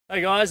Hey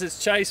guys, it's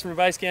Chase from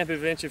Basecamp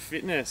Adventure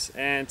Fitness,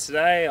 and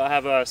today I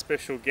have a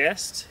special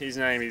guest. His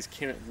name is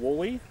Kennet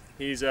Waale.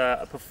 He's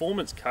a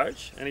performance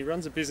coach and he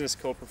runs a business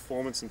called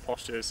Performance and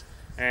Postures.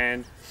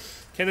 And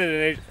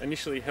Kennet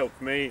initially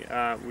helped me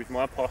with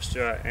my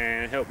posture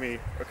and helped me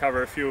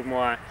recover a few of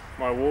my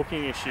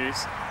walking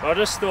issues. But I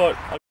just thought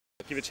I'd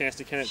give a chance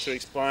to Kennet to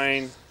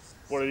explain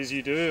what it is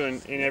you do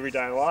in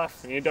everyday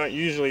life. And you don't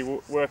usually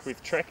work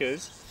with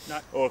trekkers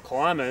or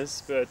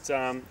climbers, but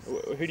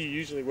who do you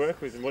usually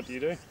work with and what do you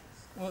do?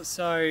 Well,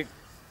 so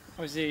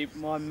obviously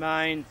my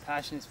main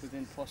passion is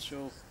within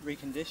postural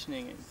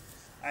reconditioning and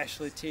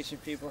actually teaching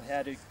people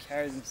how to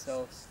carry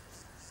themselves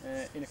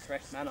in a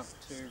correct manner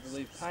to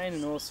relieve pain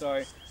and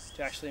also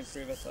to actually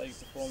improve athletic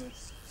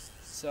performance.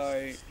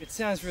 So it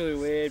sounds really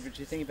weird, but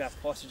you think about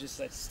posture just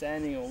like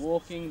standing or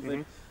walking, but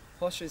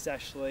posture is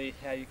actually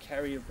how you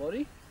carry your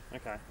body.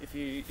 Okay. If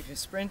you're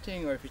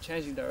sprinting or if you're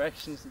changing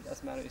directions, it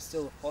doesn't matter, it's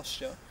still a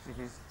posture.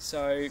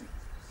 So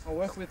I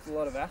work with a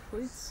lot of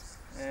athletes,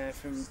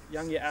 from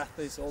younger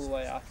athletes all the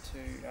way up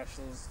to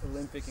actual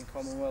Olympic and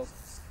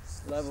Commonwealth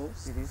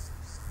levels,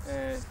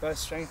 both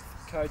strength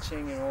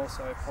coaching and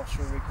also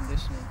postural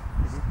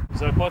reconditioning.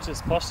 So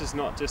posture's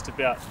not just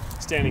about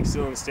standing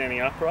still and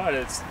standing upright,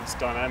 it's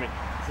dynamic.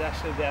 It's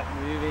actually about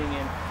moving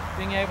and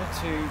being able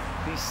to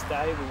be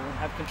stable and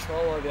have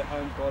control over your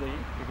own body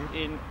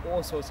in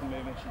all sorts of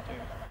movements you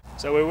do.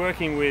 So we're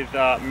working with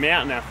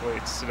mountain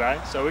athletes today,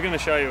 so we're going to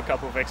show you a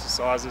couple of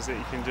exercises that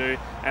you can do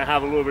and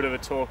have a little bit of a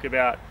talk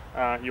about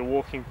your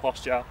walking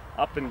posture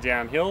up and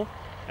downhill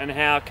and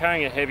how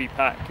carrying a heavy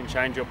pack can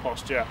change your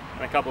posture,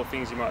 and a couple of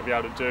things you might be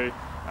able to do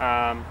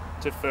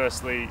to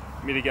firstly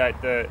mitigate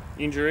the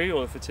injury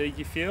or the fatigue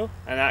you feel,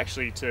 and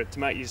actually to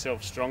make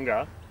yourself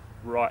stronger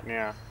right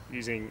now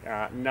using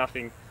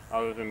nothing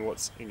other than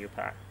what's in your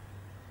pack.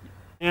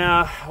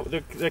 Now,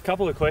 the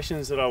couple of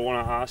questions that I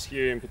want to ask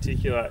you in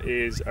particular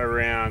is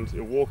around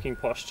your walking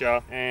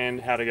posture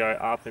and how to go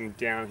up and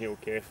downhill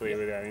carefully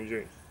without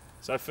injury.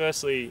 So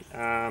firstly,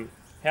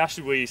 how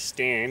should we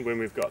stand when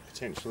we've got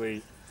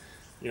potentially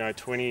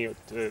 20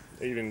 to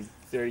even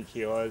 30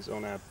 kilos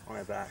on our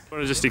back? You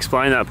want to just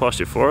explain that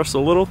posture for us a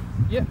little?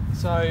 Yep,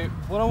 so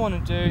what I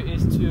want to do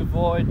is to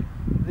avoid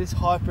this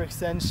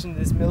hyperextension,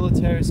 this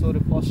military sort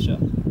of posture.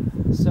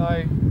 So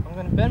I'm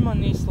going to bend my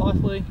knees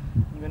slightly,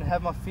 I'm going to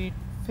have my feet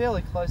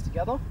fairly close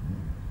together.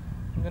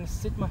 I'm going to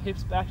sit my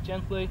hips back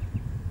gently,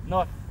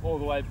 not all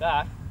the way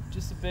back,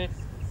 just a bit,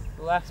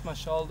 relax my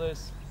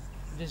shoulders,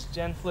 and just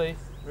gently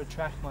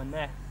retract my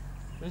neck.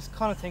 Just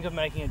kind of think of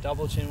making a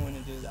double chin when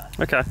you do that.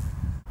 Okay.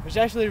 Which is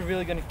actually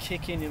really going to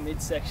kick in your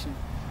midsection.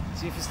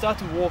 So if you start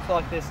to walk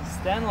like this and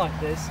stand like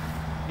this,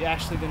 you're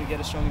actually going to get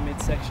a stronger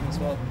midsection as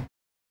well.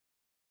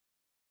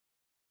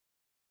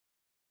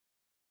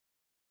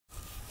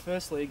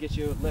 Firstly, get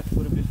your left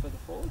foot a bit further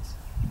forwards.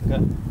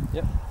 Okay.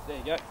 Yep, there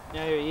you go.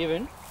 Now you're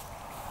even.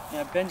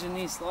 Now bend your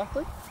knees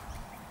slightly.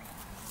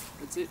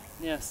 That's it.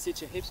 Now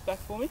sit your hips back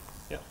for me.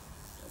 Yep.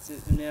 That's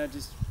it. And now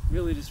just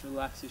really just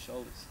relax your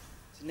shoulders.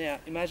 So now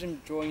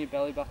imagine drawing your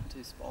belly button to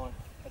your spine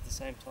at the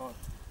same time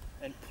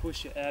and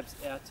push your abs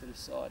out to the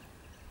side.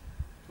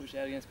 Push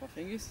out against my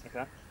fingers.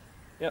 Okay.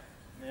 Yep.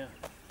 Now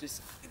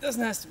just, it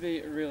doesn't have to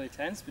be really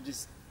tense, but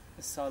just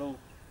a subtle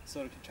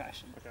sort of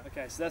contraction.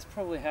 Okay, so that's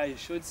probably how you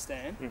should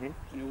stand when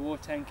you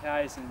walk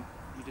 10Ks and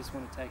you just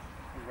want to take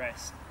a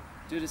rest.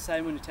 Do the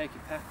same when you take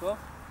your pack off,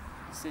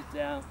 you sit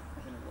down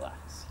and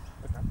relax.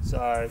 Okay.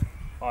 So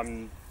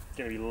I'm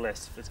going to be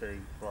less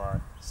fatigued by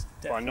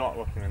not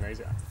locking my knees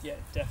out. Yeah,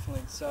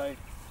 definitely. So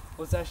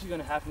what's actually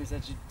going to happen is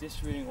that you're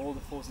distributing all the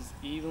forces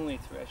evenly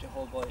throughout your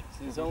whole body.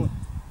 So there's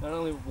not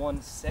only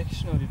one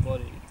section of your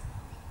body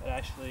that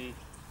actually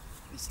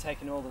is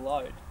taking all the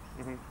load.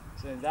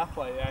 So in that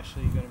way you're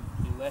actually going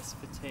to be less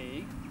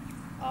fatigued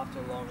after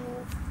a long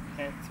walk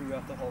and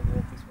throughout the whole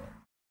walk as well.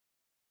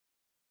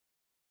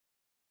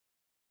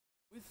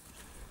 With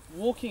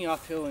walking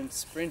uphill and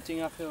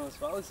sprinting uphill as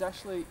well, it's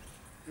actually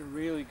a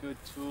really good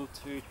tool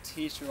to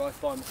teach the right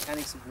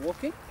biomechanics of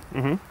walking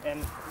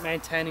and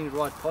maintaining the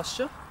right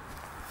posture,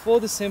 for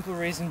the simple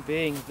reason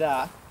being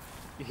that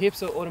your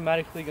hips are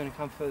automatically going to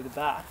come further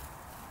back,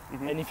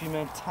 and if you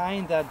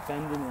maintain that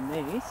bend in the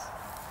knees,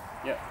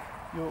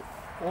 you're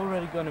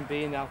already going to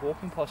be in that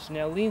walking posture.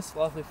 Now lean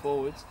slightly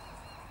forwards,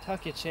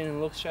 tuck your chin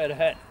and look straight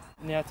ahead.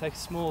 Now take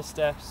small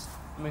steps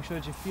and make sure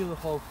that you feel the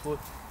whole foot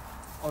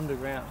on the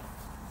ground.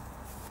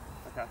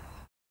 Okay.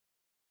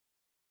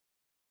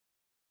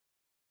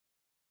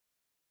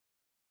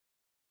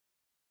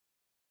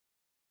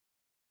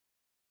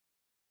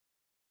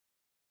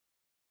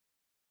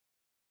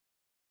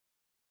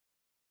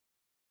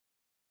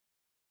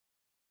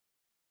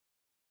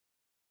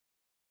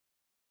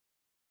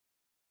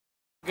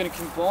 We're going to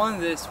combine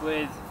this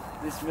with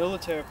this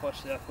military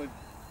posture that we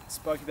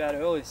spoke about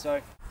earlier.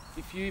 So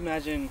if you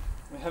imagine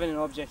we're having an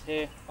object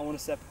here, I want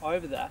to step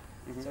over that,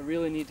 so I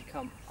really need to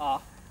come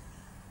up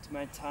to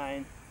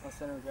maintain my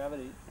center of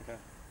gravity,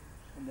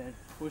 and then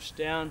push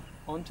down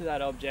onto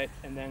that object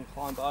and then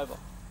climb over.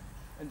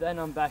 And then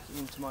I'm back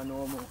into my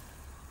normal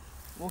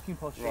walking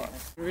posture. Right.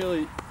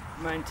 Really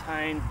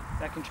maintain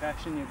that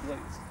contraction in your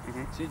glutes.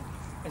 Mm-hmm. So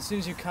as soon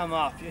as you come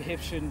up, your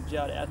hips shouldn't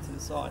jut out to the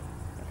side.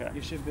 Okay.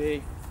 You should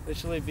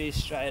literally be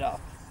straight up.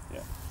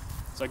 Yeah.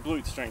 So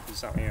glute strength is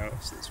something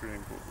else that's really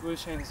important. Glute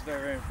strength is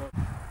very, very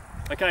important.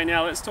 Okay,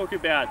 now let's talk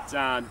about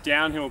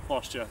downhill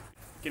posture.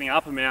 Getting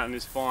up a mountain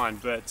is fine,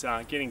 but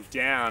getting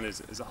down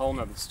is a whole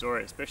nother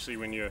story, especially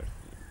when you've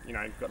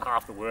got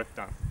half the work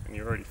done and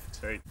you're already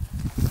fatigued.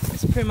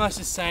 It's pretty much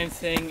the same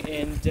thing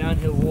in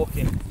downhill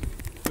walking.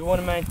 You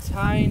want to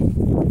maintain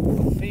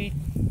feet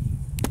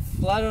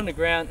flat on the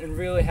ground and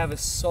really have a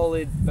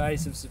solid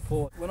base of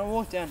support. When I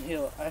walk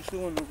downhill, I actually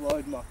want to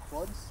load my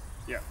quads.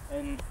 Yeah.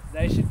 And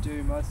they should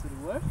do most of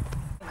the work.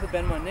 I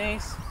bend my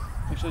knees,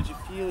 make sure that you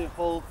feel your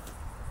whole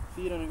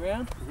feet on the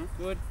ground.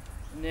 Mm-hmm. Good.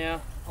 And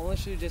now I'm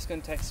literally just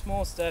going to take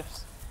small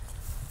steps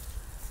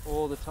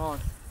all the time.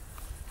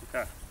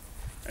 Okay.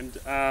 And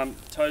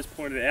toes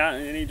pointed out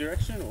in any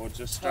direction or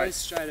just straight? Toes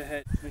straight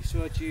ahead. Make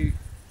sure that you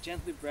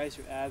gently brace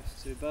your abs,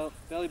 so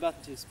belly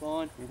button to your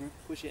spine, Mm-hmm.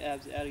 push your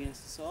abs out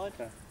against the side,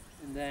 Okay.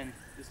 and then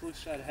just look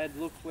straight ahead,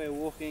 look where you're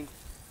walking,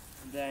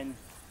 and then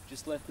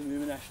just let the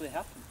movement actually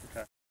happen.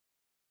 Okay.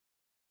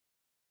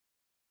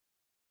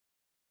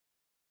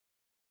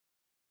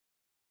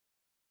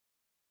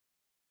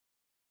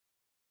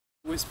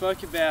 We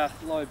spoke about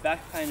low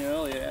back pain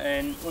earlier,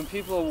 and when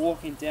people are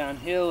walking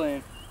downhill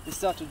and they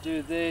start to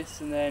do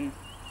this, and then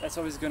that's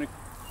obviously going to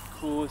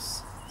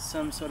cause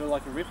some sort of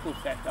like a ripple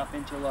effect up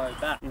into your lower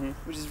back, Mm-hmm.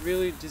 which is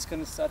really just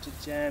going to start to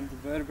jam the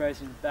vertebrae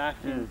in your back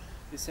and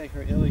your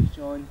sacroiliac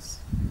joints,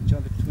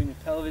 joint between your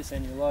pelvis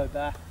and your lower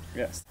back.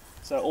 Yes.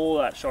 So all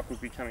that shock would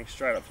be coming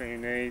straight up from your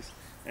knees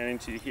and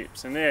into your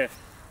hips, and they're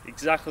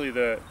exactly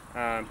the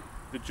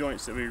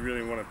joints that we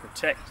really want to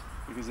protect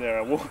because they're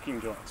our walking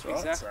joints, right?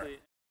 Exactly.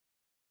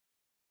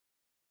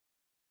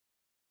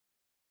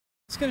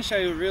 Just going to show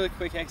you a really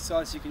quick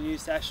exercise you can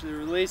use to actually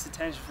release the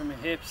tension from your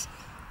hips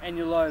and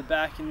your lower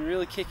back and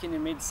really kick in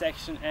your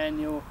midsection and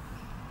your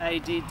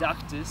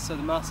adductors, so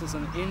the muscles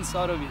on the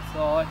inside of your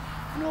thigh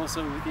and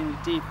also within your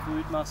deep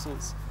glute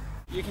muscles.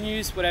 You can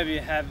use whatever you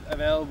have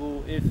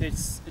available. If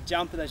it's a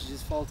jumper that you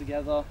just fold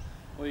together,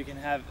 or you can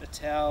have a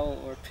towel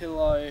or a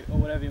pillow or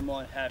whatever you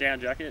might have. Down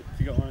jacket if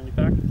you got one in your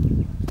back.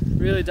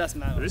 Really doesn't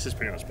matter. This is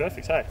pretty much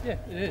perfect, hey? Yeah,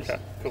 it is.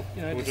 Okay, cool.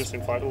 You know, We'll just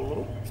inflate it a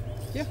little.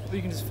 Yeah, or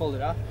you can just fold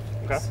it up.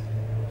 Okay.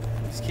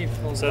 Just keep it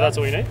folded So up. that's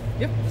all you need?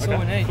 Yep, that's Okay, all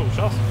we need. cool,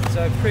 shots.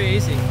 So pretty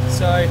easy.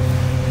 So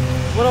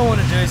what I want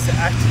to do is to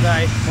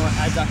activate my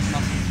adduct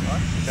muscles,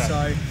 right? Okay.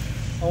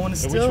 So I want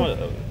to And still... which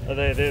one?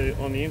 Are they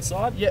on the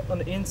inside? Yep, on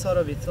the inside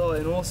of your thigh,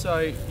 and also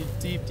your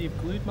deep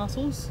glute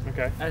muscles.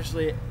 Okay.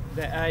 Actually,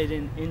 they aid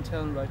in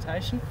internal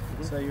rotation.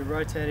 So you're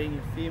rotating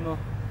your femur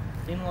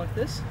in like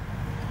this.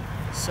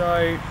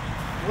 So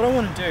what I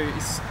want to do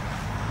is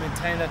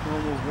maintain that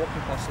normal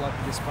walking posture like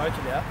we just spoke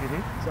about.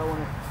 So I want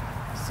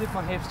to sit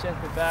my hips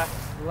gently back,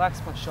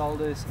 relax my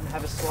shoulders, and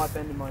have a slight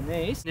bend in my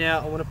knees.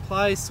 Now I want to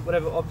place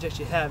whatever object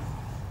you have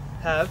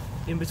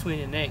in between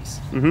your knees.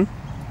 And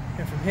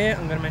from here,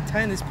 I'm going to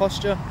maintain this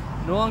posture,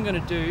 and all I'm going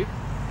to do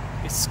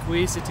is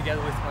squeeze it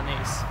together with my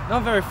knees.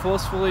 Not very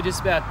forcefully, just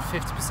about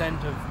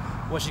 50% of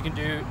what you can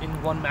do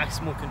in one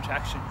maximal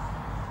contraction.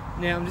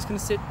 Now I'm just going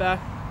to sit back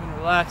and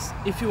relax.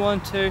 If you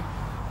want to,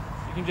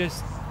 you can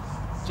just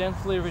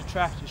gently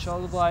retract your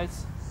shoulder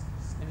blades,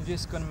 and you're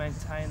just going to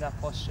maintain that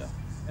posture.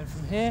 And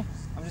from here,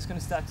 I'm just going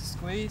to start to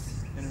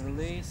squeeze and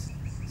release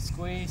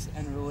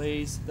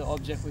the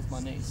object with my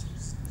knees.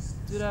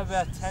 Do that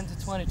about 10 to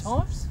 20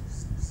 times.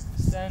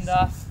 Stand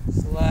up,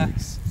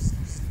 relax,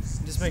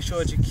 and just make sure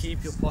that you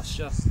keep your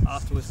posture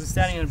afterwards. We're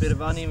standing on a bit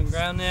of uneven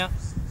ground now,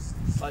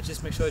 but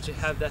just make sure that you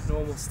have that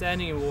normal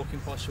standing and walking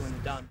posture when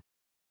you're done.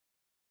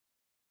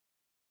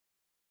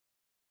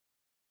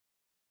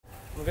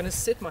 I'm going to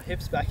sit my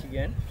hips back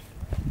again,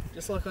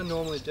 just like I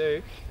normally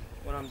do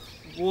when I'm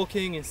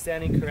walking and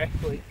standing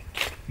correctly.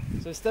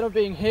 So instead of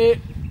being here,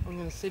 I'm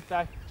going to sit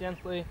back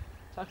gently,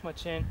 tuck my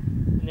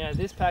chin. Now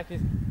this pack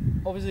is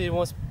obviously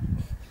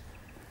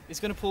it's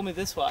going to pull me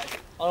this way.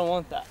 I don't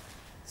want that.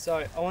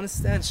 So I want to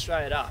stand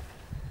straight up.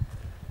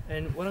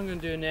 And what I'm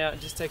going to do now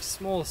is just take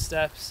small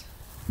steps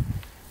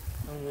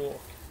and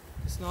walk.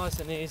 It's nice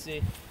and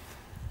easy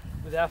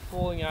without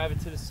falling over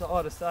to the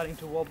side or starting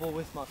to wobble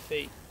with my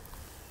feet.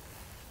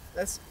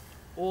 That's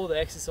all the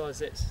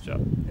exercise is. Sure.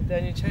 And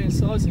then you change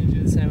sides and you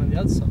do the same on the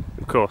other side.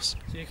 Of course.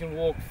 So you can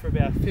walk for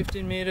about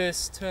 15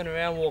 meters, turn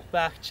around, walk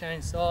back,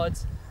 change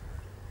sides,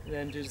 and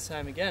then do the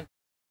same again.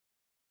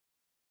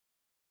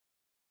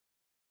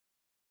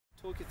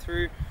 Talk you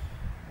through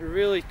a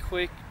really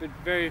quick but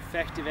very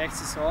effective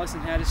exercise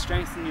and how to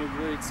strengthen your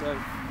glutes. So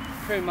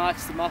pretty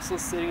much the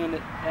muscles sitting on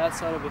the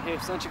outside of your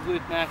hips, not your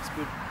glute max,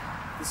 but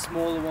the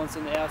smaller ones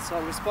on the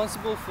outside,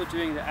 responsible for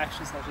doing the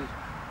actions such as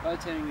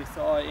rotating your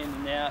thigh in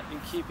and out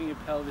and keeping your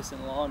pelvis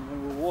in line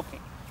when we're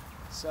walking.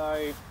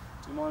 So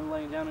do you mind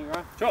laying down on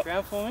the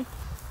ground for me?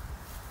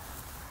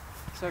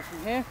 So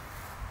from here,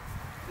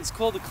 it's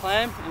called the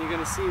clamp, and you're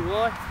going to see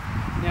why.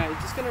 Now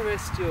you're just going to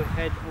rest your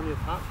head on your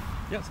palm.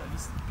 Yep. So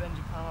just bend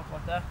your palm up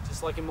like that,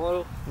 just like your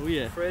model. Oh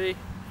yeah. Ready?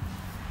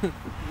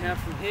 Now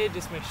from here,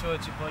 just make sure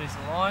that your body's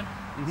aligned,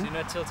 so you're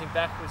not tilting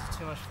backwards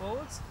too much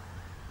forwards.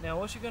 Now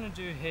what you're going to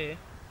do here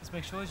is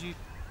make sure you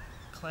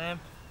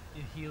clamp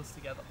your heels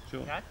together.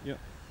 Sure. Okay? Yep.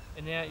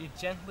 And now you're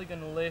gently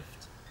going to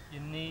lift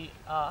your knee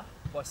up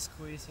by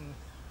squeezing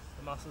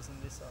the muscles on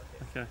this side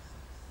here. Okay.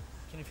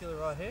 Can you feel it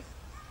right here?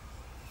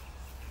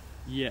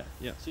 Yeah,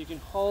 yeah. So you can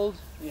hold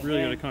your Really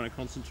got hand. to kind of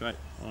concentrate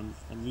on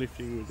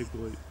lifting with the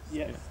glute.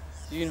 Yeah. Yeah.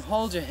 So you can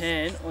hold your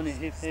hand on your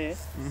hip here,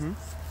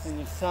 and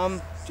your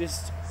thumb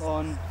just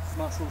on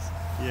muscles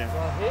Yeah.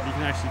 right here. You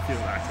can actually feel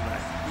it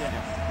activate.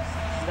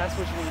 Yeah. And that's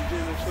what you're going to do.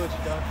 Make sure that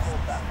you don't fall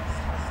back.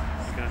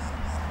 Okay.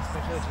 Just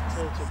make sure that you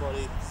tilt your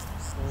body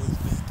forwards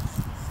a bit.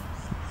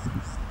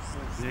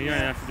 You're going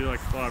to have to do like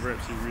 5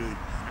 reps to really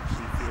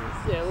actually feel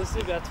it. Yeah, let's do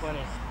about 20.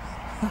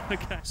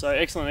 Okay. So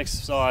excellent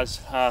exercise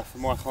for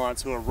my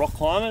clients who are rock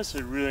climbers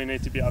who really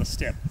need to be able to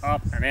step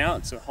up and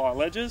out to high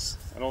ledges,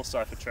 and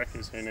also for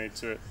trekkers who need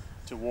to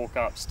walk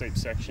up steep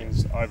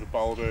sections over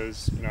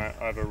boulders, you know,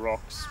 over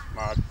rocks,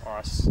 mud,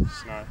 ice,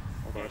 snow,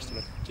 all the rest of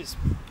it. Just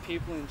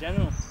people in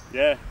general.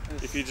 Yeah,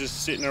 if you're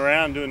just sitting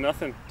around doing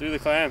nothing, do the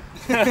clam.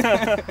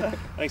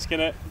 Thanks,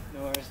 Kennet.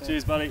 No worries.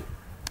 Cheers, buddy.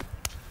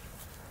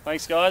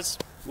 Thanks, guys.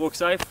 Walk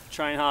safe,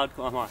 train hard,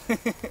 climb high.